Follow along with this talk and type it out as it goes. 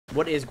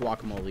What is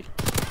guacamole? Is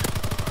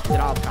it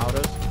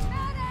avocados?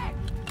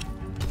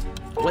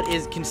 What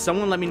is? Can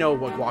someone let me know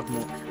what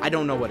guacamole? I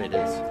don't know what it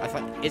is. I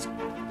thought it's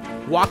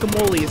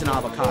guacamole is an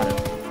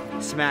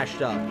avocado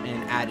smashed up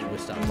and added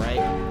with stuff, right?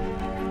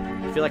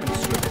 I feel like I'm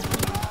stupid.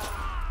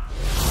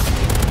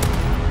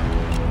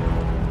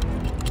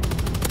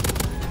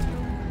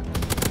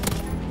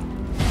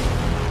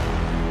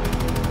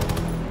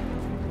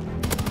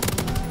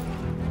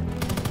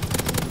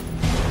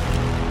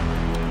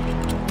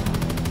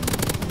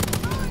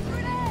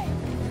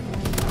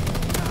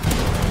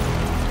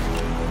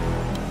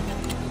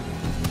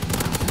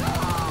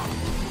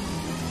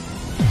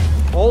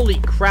 Holy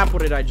crap,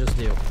 what did I just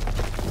do?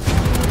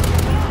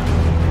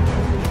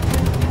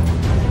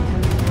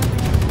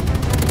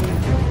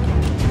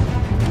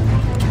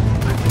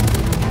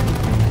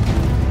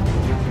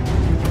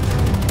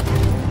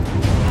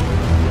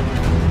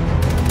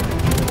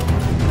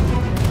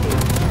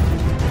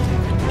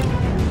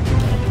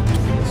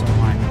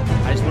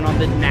 I just went on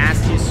the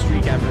nastiest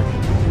streak ever.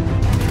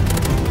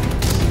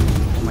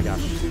 Oh my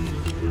gosh.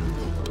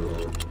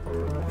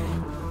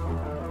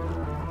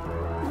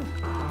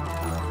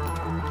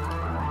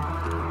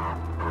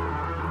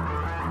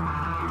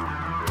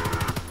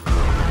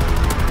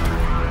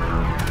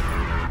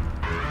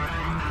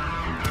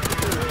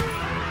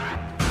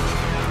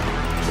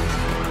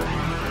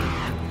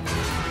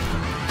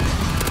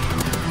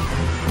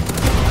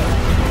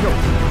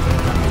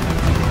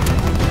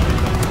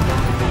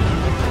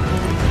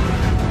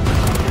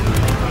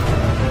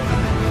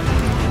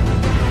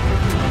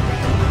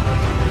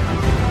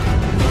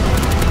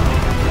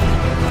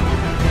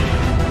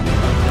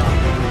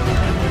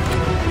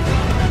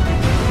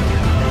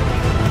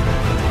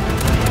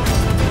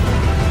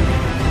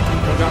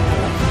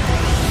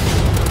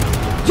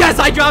 Yes,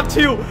 I dropped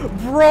 2!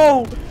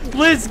 Bro!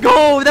 Let's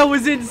go! That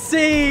was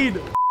insane!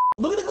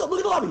 Look at the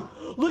lobby!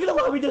 Look at the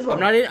lobby, Dysmo!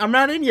 I'm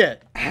not in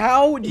yet.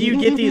 How do you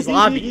get these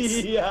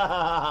lobbies?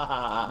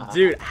 Yeah.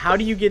 Dude, how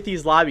do you get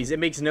these lobbies? It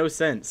makes no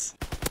sense.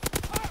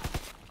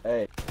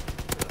 Hey.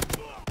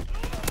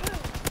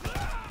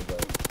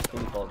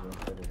 Can you call me?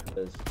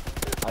 Because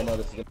I know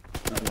this is gonna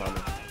be behind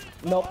me.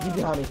 Nope, he's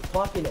behind me.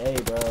 Fucking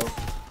A, bro.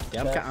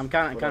 Yeah, I'm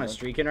kind of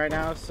streaking right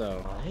now,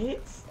 so.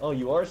 What? Oh,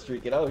 you are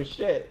streaking. Oh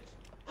shit.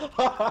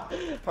 How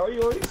are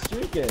you already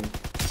streaking?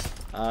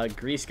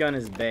 Grease gun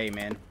is bae,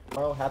 man.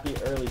 Oh, happy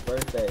early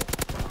birthday.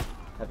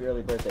 Happy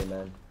early birthday,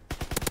 man.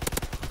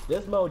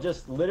 Dysmo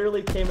just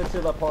literally came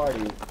into the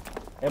party,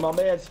 and my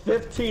man's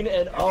 15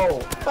 and 0.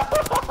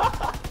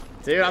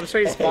 Dude, I'm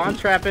straight spawn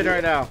trapping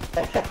right now.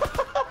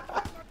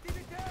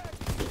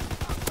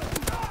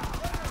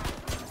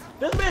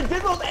 This man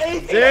Dysmo's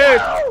 18.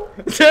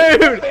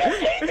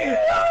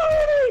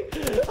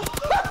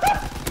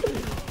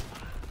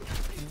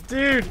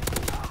 Dude!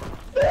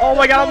 Oh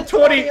my god, I'm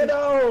 20!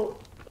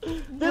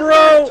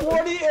 Bro!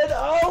 20 and 0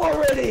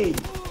 already!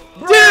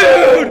 Bro,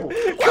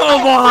 dude!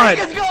 Come on! What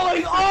is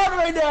going on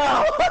right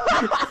now?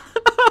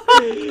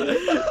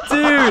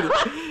 Dude!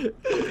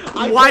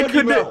 Why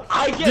couldn't it?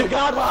 I get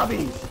God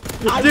lobbies!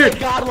 I Dude, get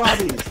God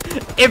lobbies!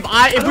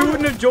 If we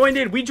wouldn't have joined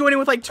in, we joined in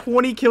with like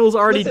 20 kills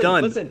already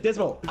done. Listen,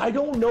 Dysmo, I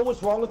don't know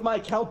what's wrong with my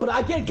account, but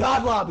I get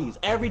God lobbies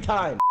every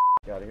time.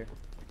 Get out of here.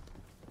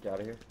 Get out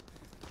of here.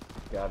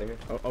 Get out of here.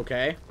 Oh,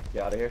 okay.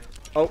 Get out of here.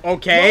 Oh,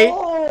 okay.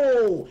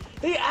 No!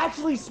 They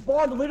actually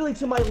spawned literally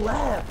to my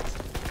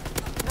left.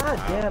 God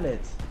damn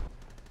it.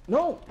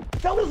 No,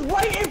 that was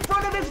right in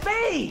front of his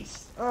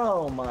face.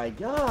 Oh my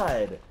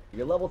god.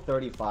 You're level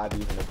 35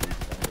 using a grease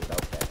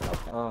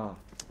gun.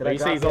 Okay. You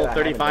say he's level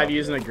 35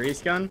 using a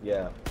grease gun?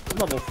 Yeah. I'm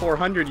level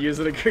 400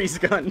 using a grease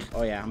gun.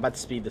 Oh yeah, I'm about to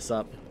speed this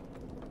up.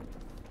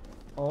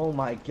 Oh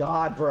my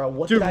god, bro.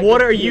 What Dude,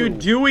 what are you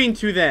doing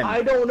to them?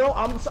 I don't know.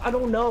 I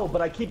don't know,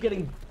 but I keep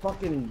getting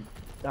fucking...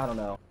 I don't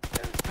know.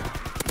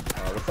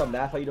 What's up,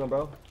 Nath? How you doing,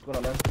 bro? What's going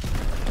on, man?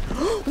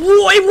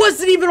 Whoa, it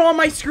wasn't even on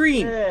my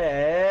screen!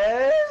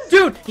 Yes.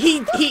 Dude,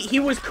 he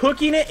was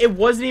cooking it. It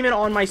wasn't even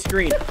on my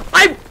screen.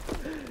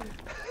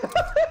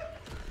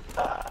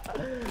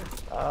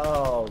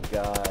 Oh,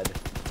 God.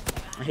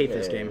 I hate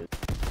this game.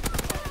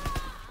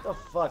 The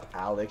fuck,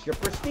 Alex? You're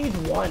prestige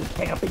 1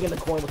 camping in the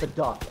corner with a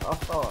duck.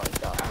 Oh, my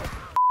God.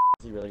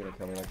 Is he really gonna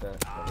kill me like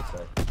that? What would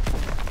say?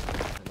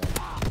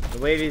 The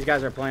way these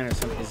guys are playing is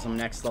some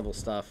next level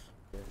stuff.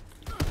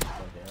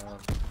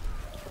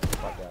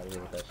 Fuck out of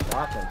here with that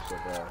shotgun shit,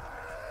 bro.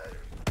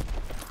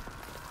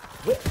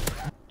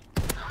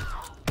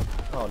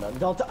 Oh no!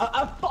 Don't! No!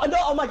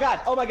 Oh my god!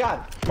 Oh my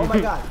god! Oh my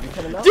god! You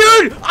coming up?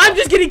 Dude, I'm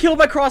just getting killed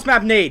by cross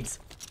map nades.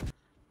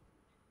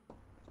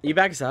 You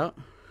back us out?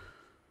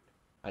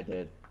 I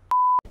did.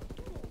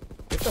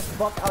 Get the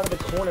fuck out of the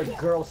corner,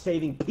 girl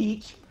saving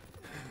Peach.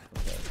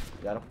 Okay,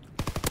 you got him.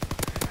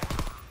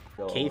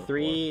 Go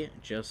K3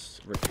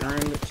 just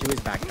returned to his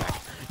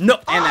backpack. No,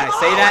 and then I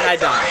say that I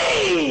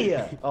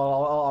die.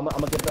 Oh, I'm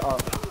gonna get the.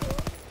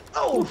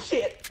 Oh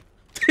shit!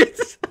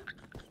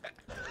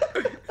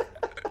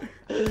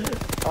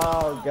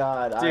 Oh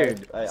god,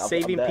 dude,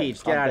 saving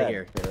Peach, get out of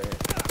here.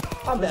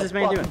 I'm What's this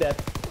man doing? I'm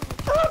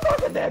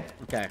fucking dead.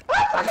 Okay.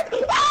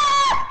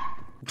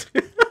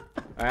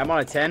 Alright, I'm on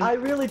a 10. I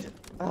really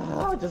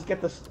just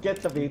get the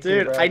V2,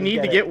 Dude, bro. I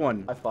need to get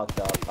one. I fucked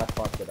up. I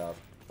fucked it up.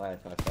 I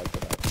fucked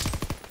it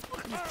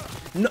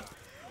up. No.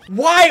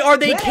 Why are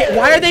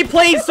they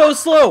playing so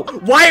slow?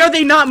 Why are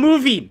they not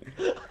moving?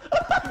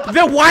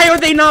 Why are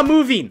they not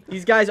moving?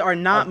 These guys are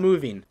not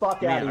moving.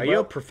 Fuck Man, out, are bro. you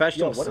a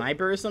professional Yo,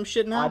 sniper or some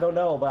shit now? I don't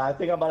know, but I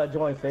think I'm about to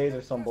join phase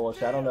or some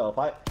bullshit. I don't know. If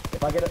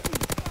I get it.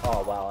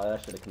 Oh wow,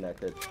 that should have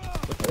connected.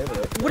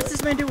 What is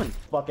this man doing?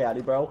 Fuck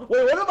outie, bro.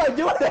 Wait, what am I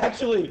doing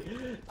actually?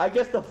 I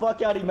guess the fuck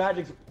outie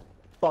magic's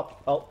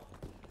fuck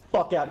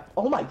outie.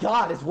 Oh my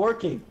god, it's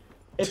working.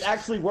 It's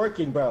actually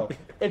working, bro.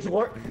 It's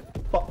fuck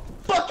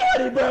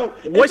outie, bro.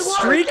 What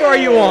streak are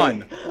you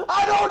on?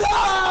 I don't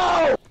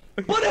know.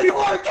 But it's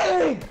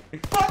working.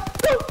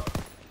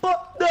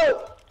 Fuck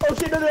no. Oh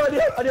shit, no,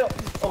 I know.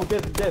 Oh,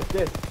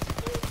 this.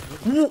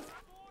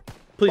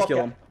 Please kill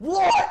him.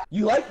 What?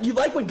 You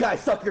like when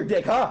guys suck your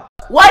dick, huh?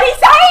 What'd he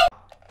say?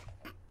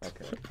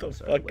 Okay. What the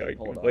Sorry, fuck are you?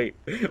 hold on. Wait.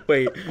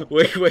 Wait.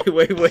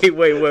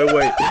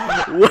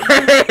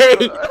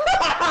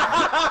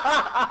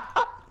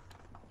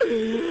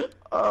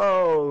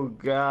 Oh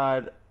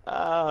god.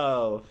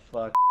 Oh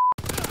fuck.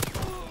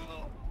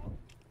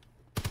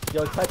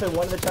 Yo, type in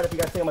 1 in the chat if you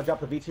guys think I'm gonna drop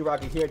the V2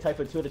 rocket here. Type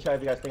in 2 in the chat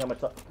if you guys think I'm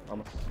gonna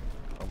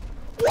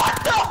What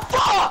the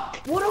fuck?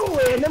 What a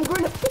random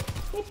grenade.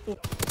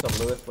 What's up,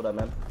 Lewis? What up,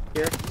 man?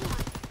 Here.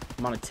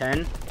 I'm on a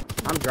 10.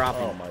 I'm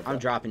dropping. Oh my god. I'm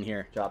dropping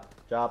here.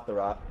 Drop the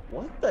rock.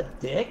 What the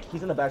dick?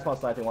 He's in the back spawn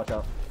sniping, watch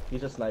out.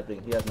 He's just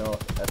sniping. He has no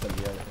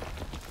SMG or anything.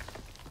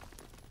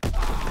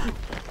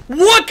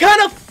 What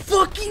kind of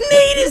fucking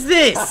nade is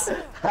this?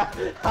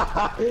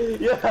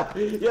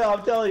 yeah,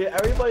 I'm telling you,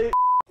 everybody. Is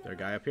there a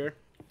guy up here?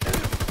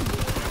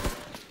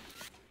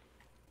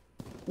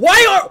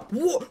 Why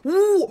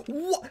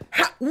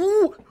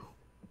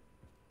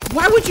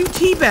would you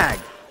teabag?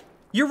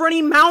 You're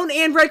running mount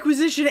and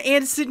requisition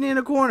and sitting in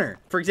a corner.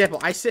 For example,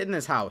 I sit in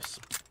this house.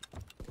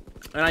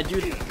 And I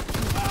do...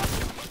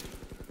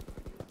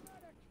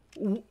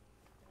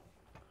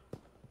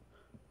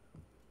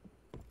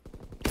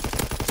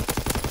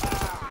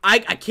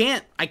 I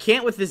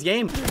can't with this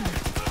game.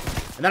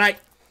 And then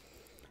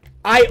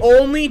I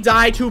only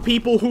die to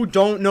people who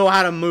don't know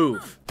how to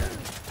move.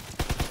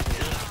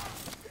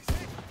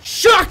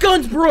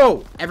 Shotguns,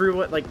 bro!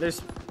 Everyone, like,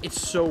 it's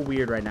so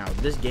weird right now.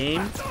 This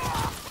game.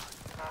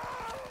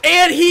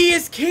 And he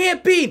is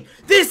camping!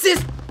 This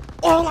is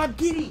all I'm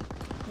getting!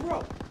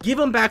 Bro, give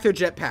them back their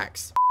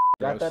jetpacks.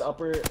 Got that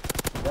upper...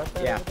 Got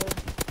that yeah. upper?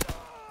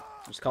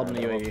 Just called him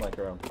the UAV.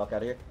 Fuck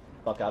out of here.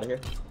 Fuck out of here.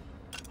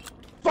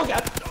 Fuck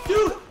out!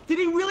 Dude! Did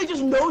he really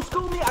just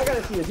no-scope me? I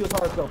gotta see this. He was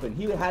hard-scoping.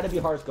 He had to be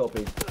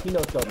hard-scoping. He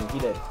no-scoped me. He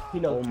did. He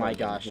no-scoped me. Oh my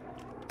gosh.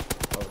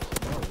 Oh,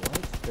 no,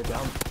 what? They're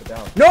down. They're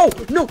down. No!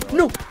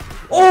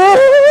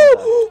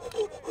 Oh!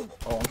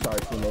 Oh, I'm sorry,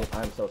 teammate.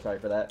 I'm so sorry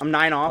for that. I'm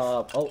 9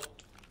 off.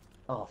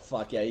 Oh,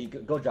 fuck yeah. You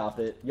go drop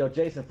it. Yo,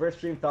 Jason, first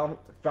stream found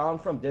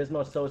from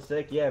Dysmo so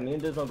sick. Yeah, me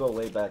and Dysmo go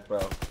way back,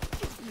 bro.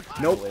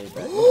 Nope. Way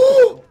back.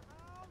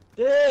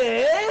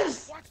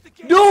 This?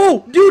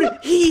 No! Dude,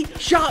 he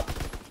shot...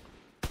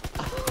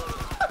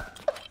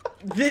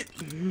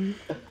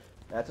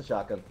 That's a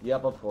shotgun.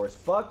 Yep, of course.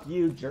 Fuck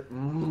you, oh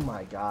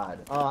my god.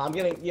 I'm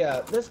getting,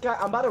 this guy,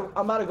 I'm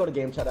about to go to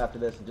game chat after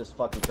this and just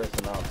fucking curse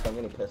him out, so I'm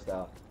getting pissed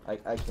out. I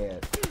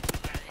can't.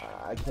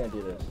 I can't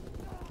do this.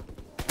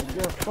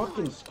 You're a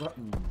fucking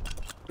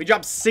We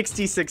dropped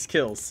 66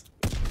 kills.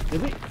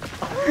 Did we? We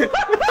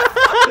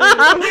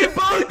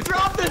both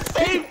dropped the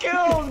same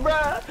kills,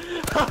 bruh!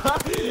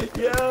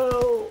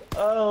 Yo!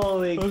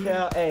 Holy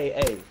cow.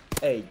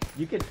 Hey,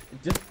 you can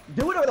just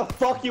do whatever the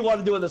fuck you want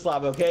to do in this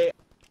lobby, okay?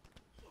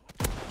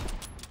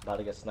 About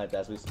to get sniped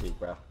as we speak,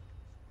 bro.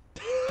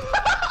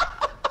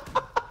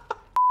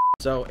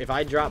 So, if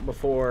I drop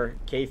before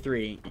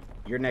K3,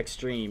 your next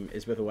stream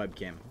is with a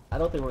webcam. I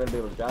don't think we're gonna be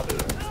able to drop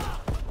it.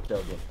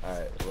 Joking.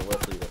 Alright, well,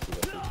 let's see.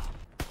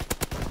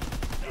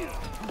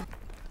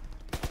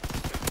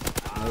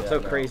 It's so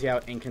crazy how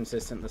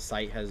inconsistent the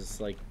site has,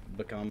 like,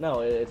 become.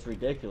 No, it's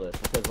ridiculous,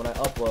 because when I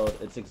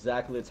upload, it's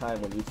exactly the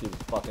time when YouTube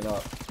is fucking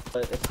up.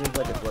 But it seems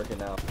like it's working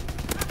now.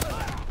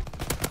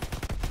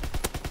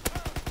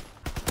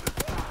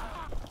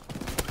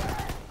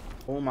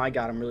 Oh my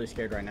god, I'm really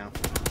scared right now.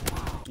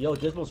 Yo,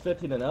 Dysmo's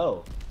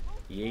 15-0.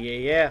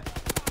 Yeah.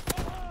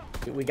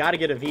 Dude, we gotta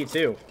get a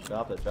V2.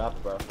 Drop it,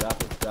 bro.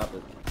 Drop it.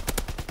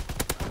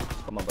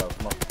 Come on, bro.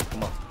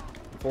 Come on.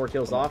 4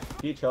 kills off.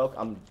 If you choke,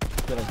 I'm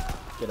gonna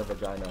get a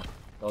vagina.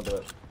 Don't do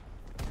it.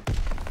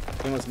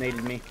 He almost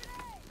naded me.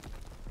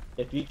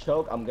 If you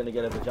choke, I'm gonna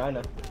get a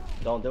vagina.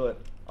 Don't do it.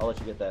 I'll let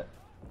you get that.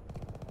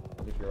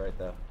 I'll get you right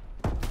there.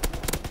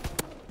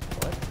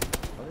 What?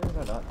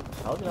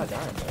 How did I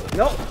die,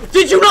 bro? No!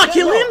 Did you not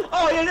kill him?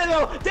 Oh,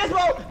 no!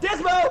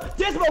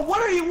 Dysmo!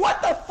 What are you?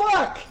 What the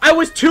fuck? I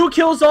was 2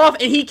 kills off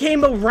and he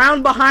came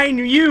around behind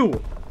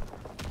you!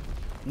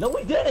 No,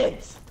 we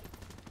didn't!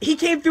 He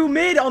came through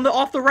mid on the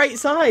off the right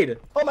side!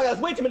 Oh my god, there's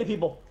way too many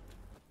people!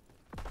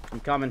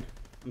 I'm coming.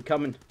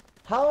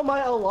 How am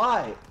I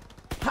alive?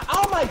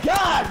 Oh my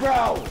god,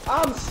 bro!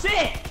 I'm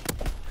sick!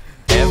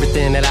 Every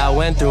Everything that I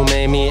went through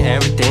made me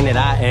everything that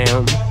I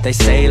am. They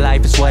say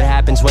life is what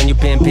happens when you've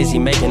been busy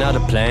making other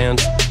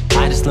plans.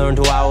 I just learned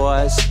who I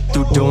was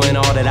through doing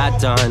all that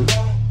I've done.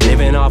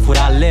 Living off what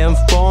I live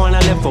for, and I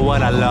live for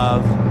what I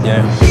love,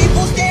 yeah.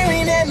 People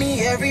staring at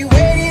me everywhere.